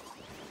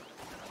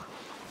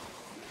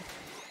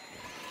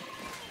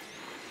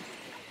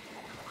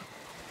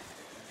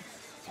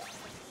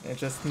 I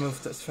just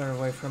moved as far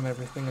away from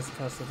everything as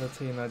possible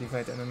to, you know,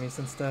 divide enemies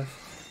and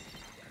stuff.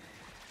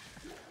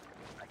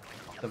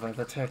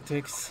 Survivor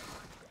tactics.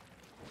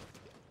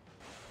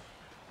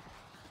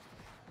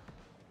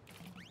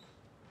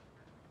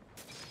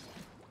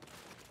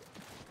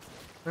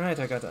 Right,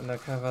 I got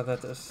undercover,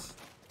 that is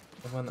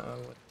the one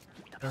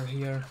over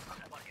here.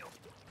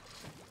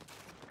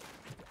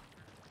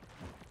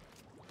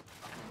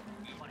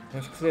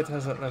 I've cleared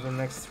hazard level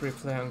next 3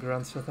 player on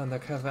grounds with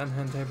undercover in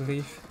hand, I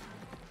believe.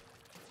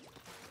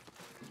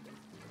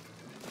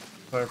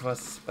 Or it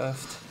was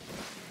buffed.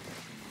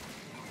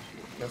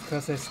 Of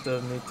course I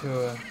still need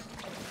to,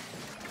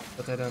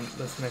 but I don't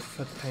lose my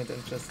foot paint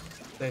and just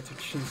stay to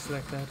cheese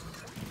like that.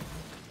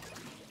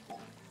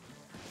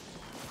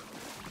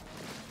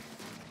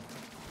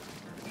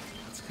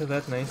 Let's kill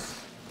that, nice.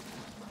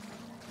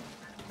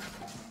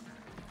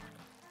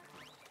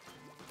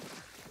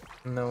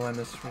 No one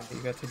is really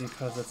eager to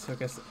deposit, so I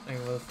guess I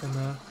will for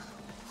now.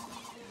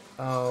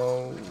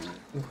 Oh.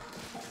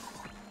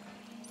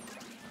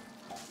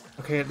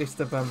 Okay, at least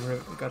the bomb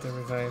got a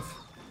revive.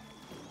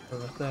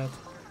 With that.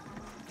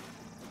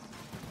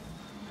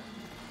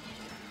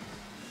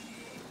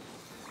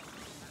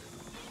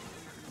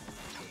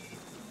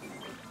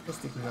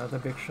 Just ignore the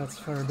big shots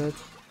for a bit.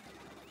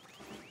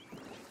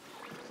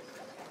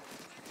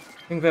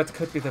 I think that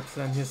could be the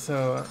plan here,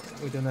 so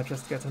we do not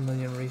just get a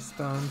million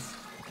respawns.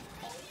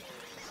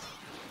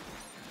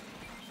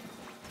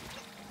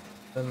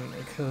 Then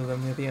I kill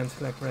them near the end,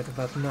 like right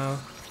about now.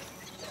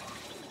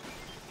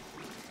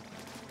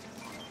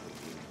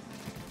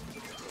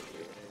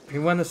 Okay,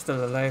 one is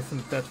still alive,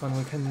 and that one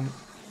we can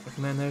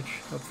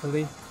manage,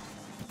 hopefully.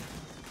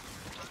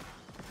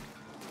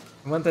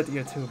 I want that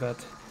ear too,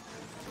 but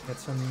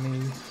that's on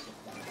me.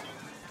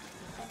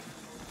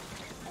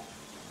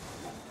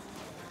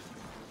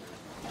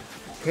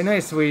 Okay,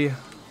 nice, we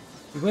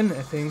win,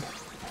 I think.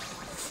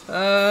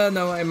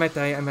 No, I might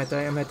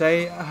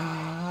die.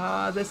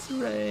 Ah, this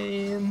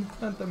rain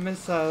and the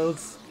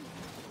missiles.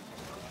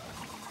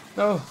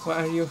 No, where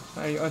are you?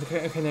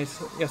 Okay, okay,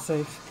 nice, you're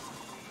safe.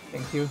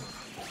 Thank you.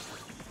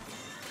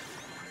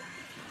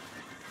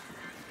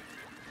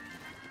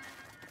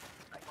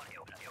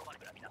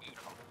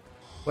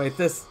 Wait,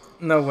 this...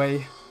 no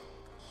way.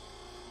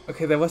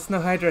 Okay, there was no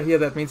Hydra here,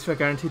 that means we're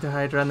guaranteed a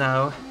Hydra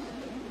now.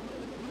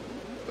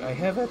 Do I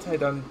have it? I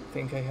don't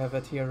think I have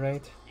it here,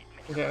 right?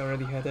 I think I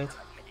already had it.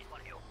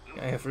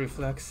 I have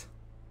Reflux.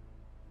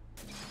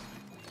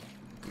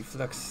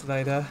 Reflux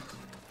slider.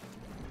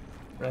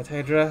 Right,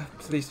 Hydra,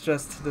 please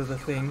just do the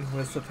thing,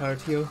 we'll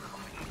support you.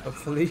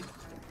 Hopefully.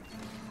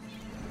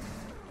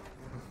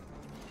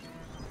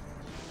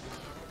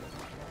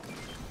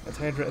 But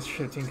Hydra is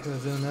shooting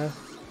Cohozuna.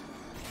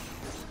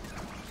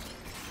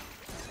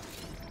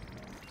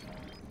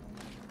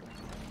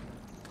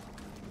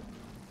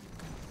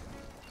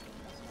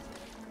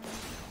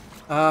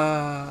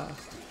 Ah.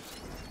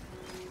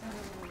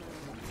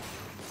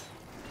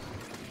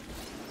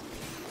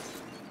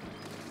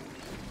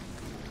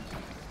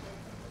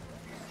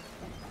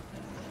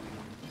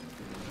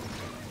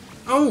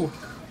 Oh!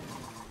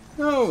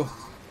 No!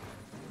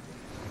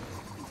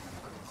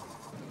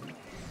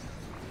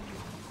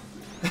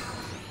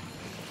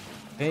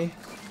 Okay.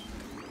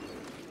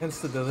 Tends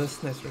to do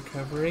this, nice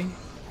recovery.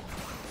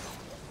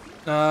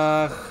 You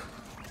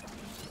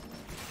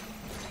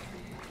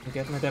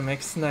get my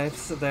MX knives,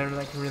 so they're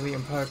like really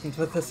important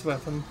with this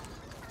weapon.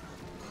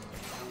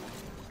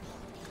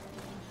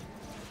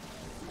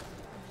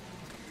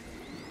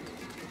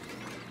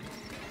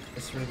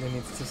 This really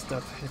needs to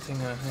stop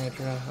hitting a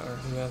Hydra or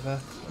whoever,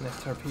 and a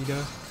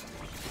torpedo.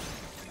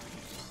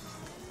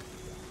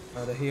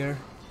 Out of here.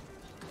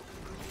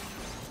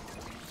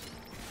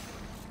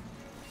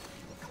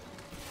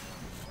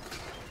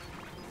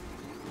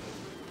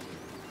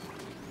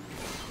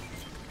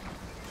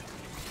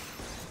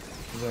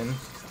 Win.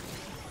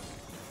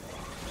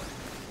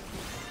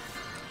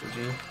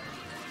 GG.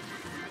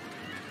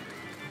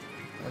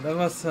 Well, that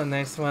was a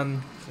nice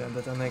one to end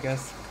it on, I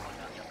guess.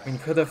 I mean,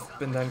 could have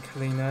been done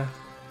cleaner.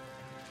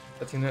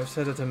 But you know, I've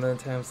said it a million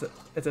times that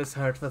it is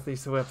hard with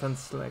these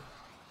weapons, like,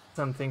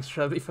 some things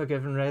shall be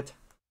forgiven, right?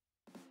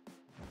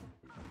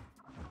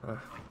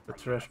 The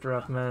trash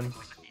drop, man.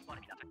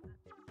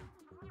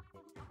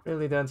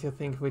 Really, don't you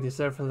think we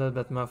deserve a little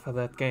bit more for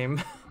that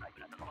game?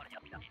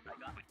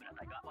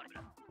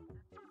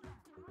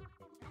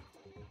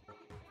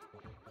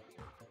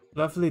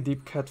 Lovely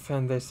deep cut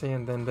fan, they say,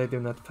 and then they do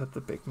not put the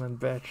big man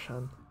badge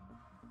on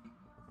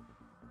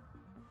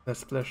the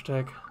splash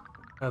tag.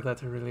 Oh,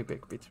 that's a really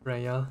big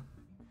betrayal.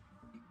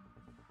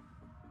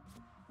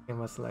 It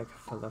was like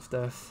full of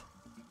death.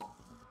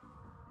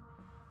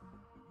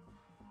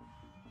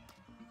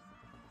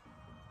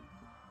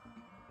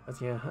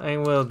 But yeah, I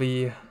will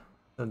be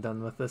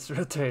done with this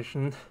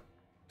rotation.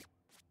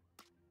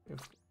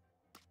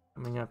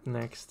 Coming up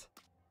next.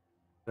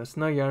 There's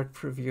no yard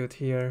previewed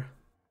here.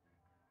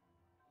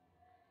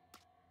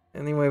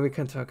 Anyway, we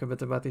can talk a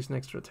bit about these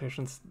next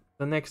rotations.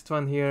 The next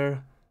one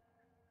here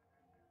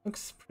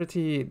looks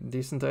pretty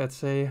decent, I'd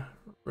say.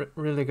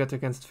 Really good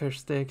against fish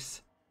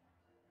sticks.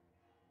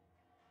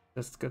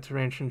 Just good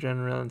range in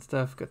general and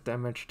stuff. Good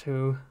damage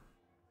too.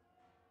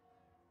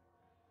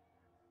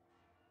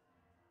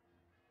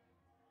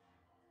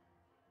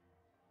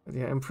 But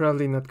yeah, I'm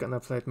probably not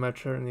gonna play it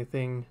much or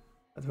anything.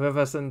 But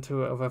whoever's into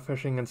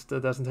overfishing and still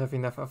doesn't have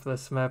enough of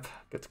this map,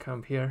 good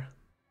comp here.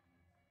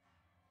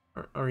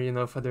 Or you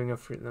know, for doing a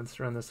freelance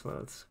run as well.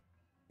 It's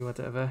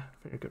whatever.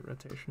 Very good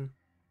rotation.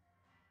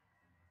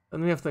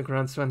 Then we have the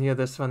grunts one here.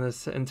 This one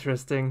is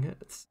interesting.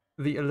 It's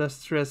the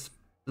illustrious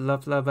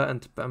Blubblubber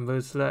and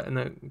Bamboozler in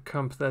a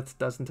comp that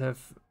doesn't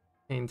have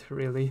paint,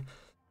 really.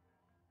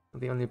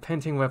 The only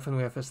painting weapon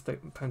we have is the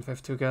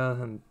 .52 gal,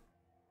 and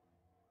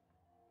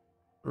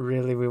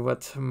really we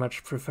would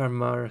much prefer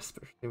more,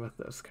 especially with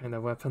those kind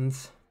of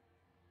weapons.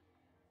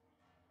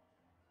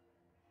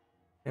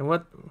 And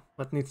what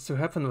needs to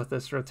happen with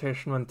this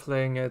rotation when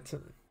playing it?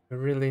 You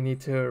really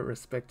need to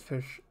respect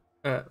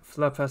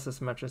floppers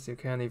as much as you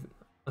can, even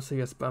also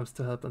use bumps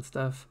to help and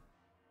stuff.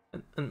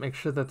 And make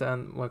sure that there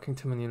aren't walking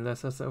too many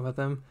lessers over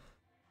them.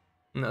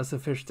 And also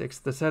fish sticks.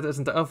 The set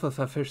isn't awful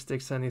for fish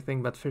sticks or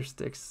anything, but fish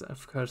sticks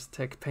of course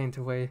take paint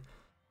away.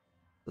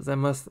 So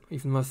they're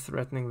even more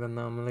threatening than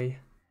normally.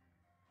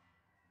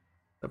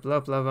 The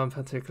Blubblubber in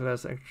particular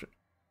is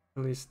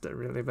actually still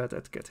really bad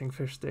at getting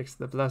fish sticks.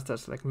 The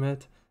Blaster's like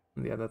mid.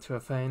 And the other two are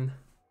fine.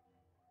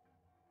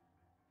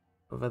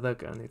 Over the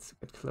gun needs to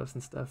get close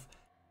and stuff.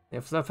 Yeah,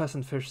 floppers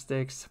and fish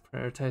sticks,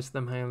 prioritize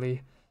them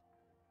highly.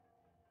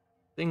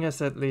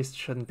 Stingers at least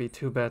shouldn't be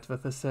too bad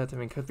with the set. I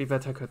mean, could be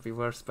better, could be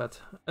worse,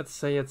 but I'd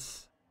say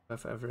it's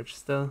above average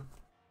still.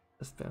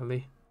 Just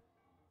barely.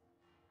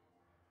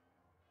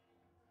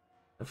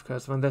 Of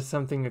course, when there's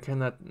something you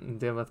cannot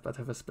deal with but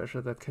have a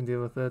special that can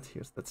deal with it,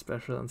 use that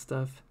special and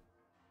stuff.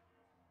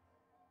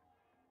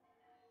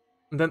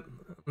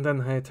 Then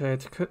high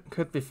tide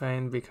could be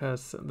fine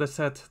because the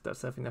set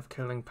does have enough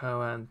killing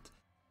power and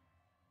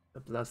the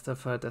blaster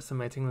for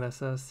decimating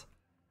lessers.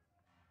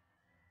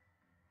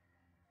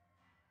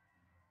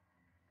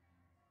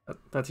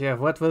 But yeah,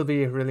 what will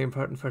be really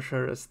important for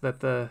sure is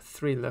that the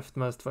 3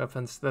 leftmost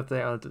weapons, that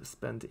they all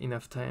spend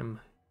enough time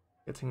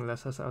getting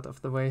lessers out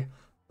of the way,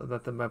 so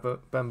that the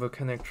bamboo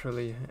can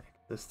actually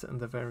exist in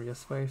the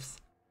various waves.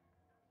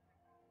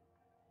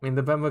 I mean,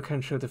 the bamboo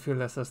can shoot a few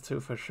lessers too,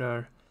 for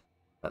sure.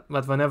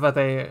 But whenever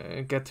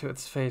they get to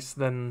its face,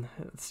 then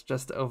it's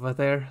just over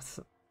there,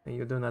 so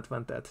you do not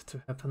want that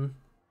to happen.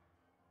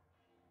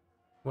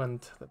 You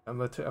want the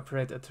bamboo to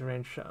operate at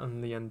range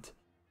only, and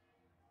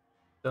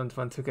don't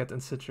want to get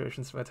in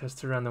situations where it has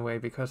to run away,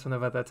 because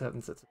whenever that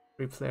happens, it's a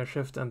 3-player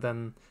shift, and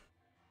then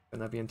you're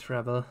gonna be in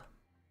trouble.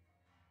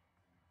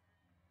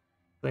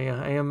 So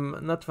yeah, I am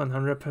not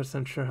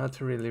 100% sure how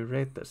to really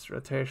rate this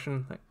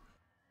rotation.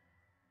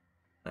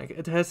 Like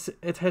it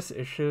has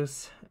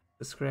issues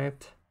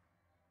described.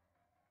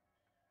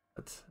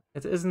 But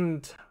it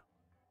isn't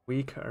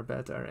weak or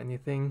bad or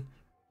anything.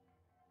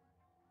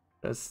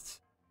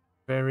 Just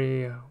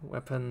very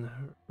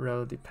weapon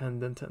roll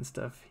dependent and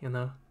stuff, you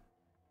know.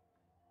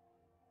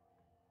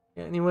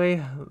 Yeah,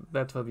 anyway,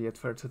 that will be it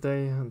for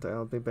today, and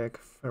I'll be back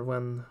for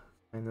one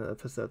final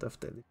episode of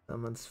Daily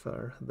Salmons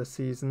for the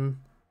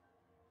season.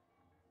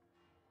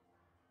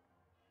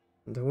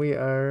 And we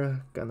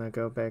are gonna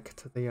go back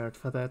to the yard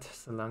for that.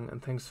 So long, and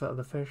thanks for all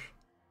the fish.